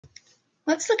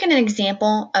Let's look at an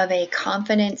example of a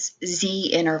confidence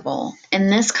Z-interval.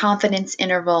 And this confidence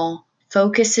interval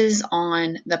focuses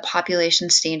on the population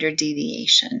standard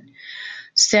deviation.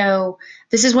 So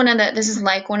this is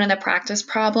like one of the practice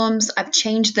problems. I've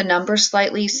changed the numbers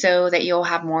slightly so that you'll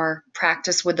have more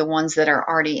practice with the ones that are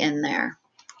already in there.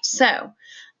 So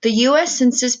the U.S.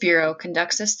 Census Bureau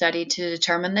conducts a study to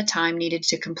determine the time needed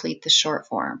to complete the short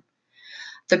form.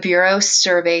 The Bureau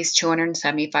surveys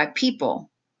 275 people.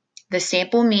 The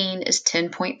sample mean is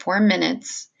 10.4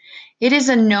 minutes. It is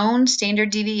a known standard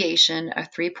deviation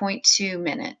of 3.2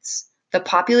 minutes. The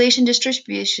population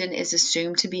distribution is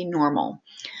assumed to be normal.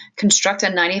 Construct a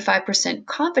 95%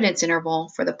 confidence interval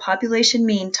for the population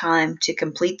mean time to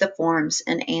complete the forms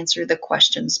and answer the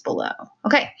questions below.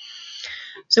 Okay,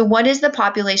 so what is the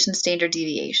population standard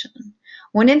deviation?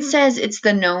 When it says it's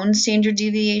the known standard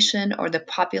deviation or the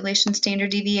population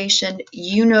standard deviation,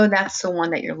 you know that's the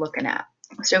one that you're looking at.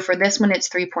 So for this one, it's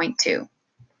 3.2.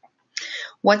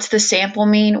 What's the sample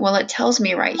mean? Well, it tells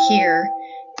me right here,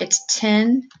 it's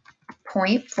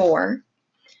 10.4.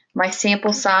 My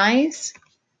sample size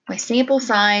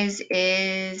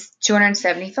is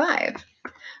 275.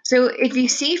 So if you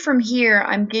see from here,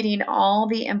 I'm getting all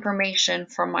the information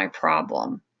from my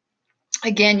problem.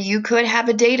 Again, you could have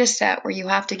a data set where you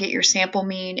have to get your sample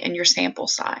mean and your sample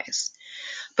size.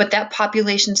 But that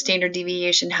population standard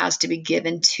deviation has to be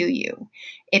given to you.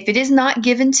 If it is not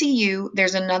given to you,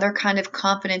 there's another kind of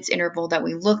confidence interval that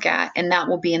we look at, and that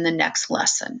will be in the next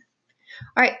lesson.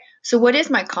 All right, so what is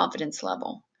my confidence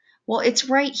level? Well, it's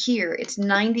right here. It's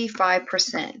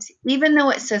 95%. Even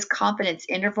though it says confidence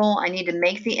interval, I need to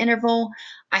make the interval,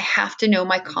 I have to know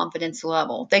my confidence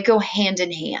level. They go hand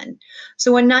in hand.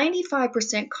 So a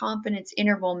 95% confidence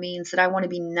interval means that I want to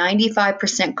be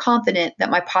 95% confident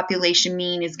that my population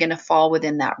mean is going to fall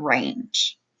within that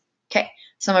range. Okay,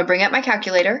 so I'm going to bring up my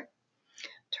calculator,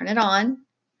 turn it on.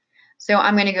 So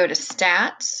I'm going to go to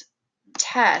Stats,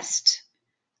 Test,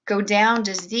 go down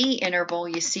to Z interval.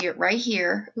 You see it right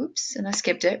here. Oops, and I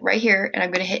skipped it right here, and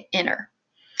I'm going to hit enter.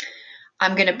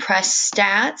 I'm going to press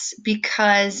stats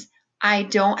because I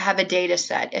don't have a data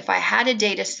set. If I had a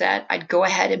data set, I'd go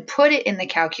ahead and put it in the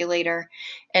calculator,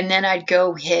 and then I'd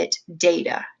go hit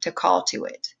data to call to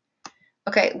it.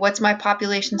 Okay, what's my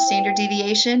population standard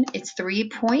deviation? It's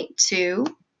 3.2.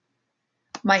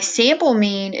 My sample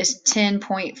mean is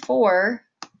 10.4.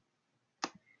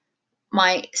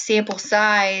 My sample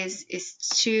size is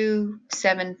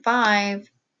 275,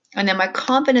 and then my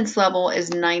confidence level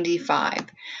is 95.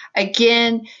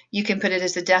 Again, you can put it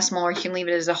as a decimal or you can leave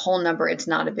it as a whole number. It's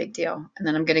not a big deal. And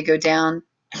then I'm going to go down,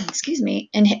 excuse me,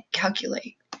 and hit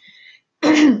calculate.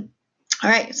 All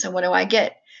right, so what do I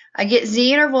get? I get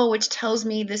Z interval, which tells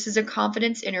me this is a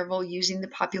confidence interval using the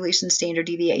population standard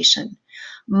deviation.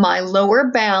 My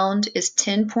lower bound is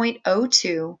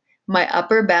 10.02. My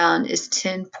upper bound is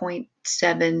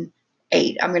 10.78.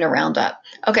 I'm going to round up.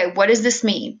 Okay, what does this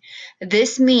mean?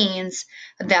 This means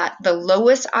that the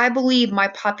lowest I believe my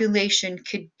population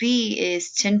could be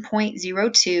is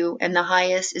 10.02 and the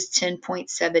highest is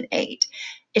 10.78.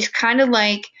 It's kind of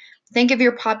like, think of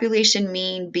your population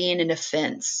mean being in a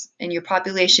fence, and your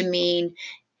population mean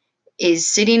is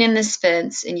sitting in this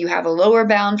fence, and you have a lower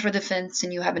bound for the fence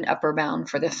and you have an upper bound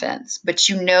for the fence, but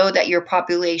you know that your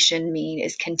population mean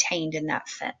is contained in that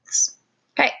fence.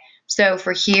 Okay, so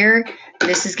for here,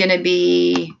 this is going to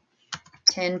be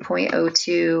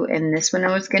 10.02, and this one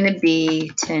was going to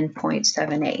be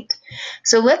 10.78.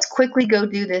 So let's quickly go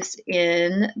do this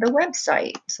in the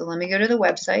website. So let me go to the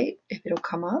website, if it'll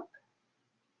come up.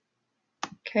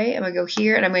 Okay, I'm going to go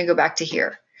here, and I'm going to go back to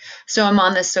here. So I'm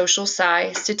on the social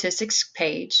size statistics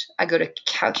page. I go to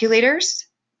calculators.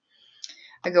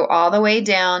 I go all the way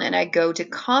down and I go to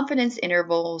confidence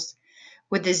intervals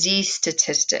with the Z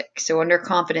statistic. So under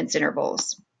confidence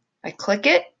intervals, I click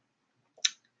it.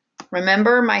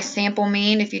 Remember my sample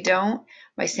mean, if you don't,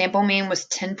 my sample mean was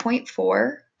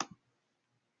 10.4.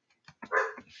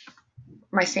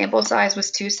 My sample size was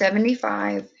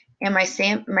 275. And my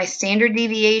standard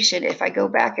deviation, if I go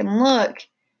back and look,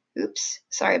 oops,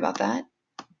 sorry about that.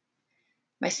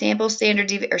 My sample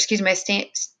standard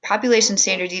population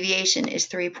standard deviation is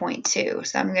 3.2.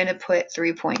 So I'm going to put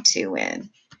 3.2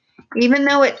 in. Even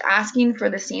though it's asking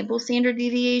for the sample standard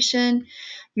deviation,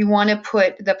 you want to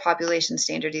put the population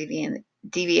standard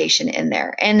deviation in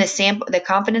there. And the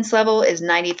confidence level is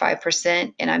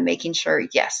 95%, and I'm making sure,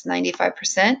 yes,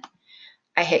 95%.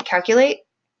 I hit calculate.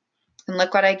 And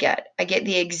look what I get. I get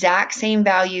the exact same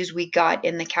values we got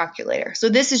in the calculator. So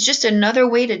this is just another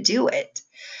way to do it.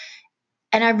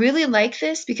 And I really like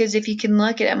this because if you can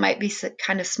look, it might be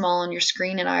kind of small on your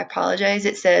screen, and I apologize.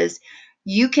 It says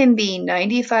you can be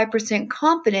 95%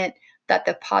 confident that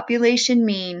the population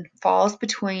mean falls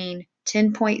between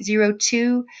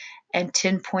 10.02 and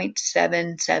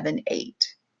 10.778.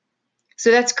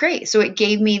 So that's great. So it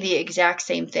gave me the exact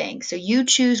same thing. So you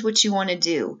choose what you want to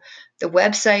do, the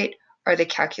website or the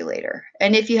calculator.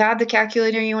 And if you have the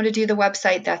calculator and you want to do the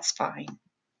website, that's fine.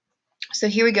 So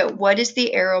here we go. What is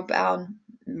the arrow bound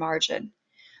margin?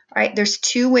 All right, there's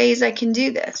two ways I can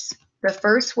do this. The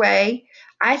first way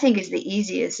I think is the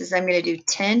easiest is I'm going to do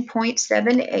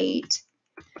 10.78,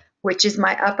 which is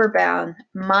my upper bound,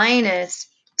 minus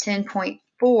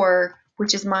 10.4,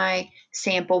 which is my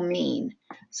sample mean.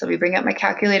 So we bring up my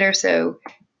calculator. So,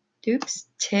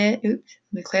 let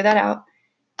me clear that out.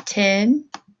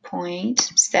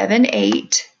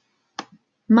 10.78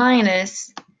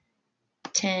 minus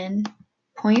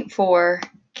 10.4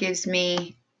 gives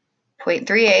me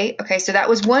 0.38. Okay, so that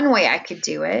was one way I could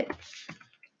do it.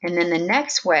 And then the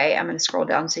next way, I'm going to scroll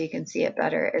down so you can see it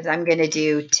better, is I'm going to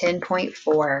do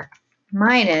 10.4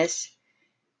 minus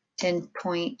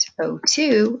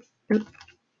 10.02. And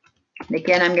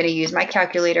again, I'm going to use my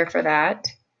calculator for that.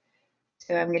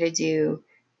 So I'm going to do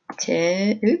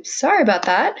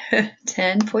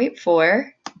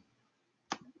 10.4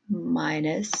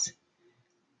 minus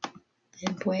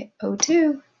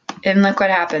 10.02. And look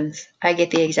what happens. I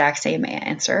get the exact same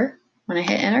answer when I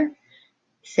hit enter.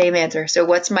 Same answer. So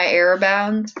what's my error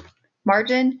bound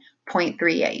margin?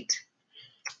 0.38.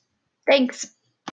 Thanks.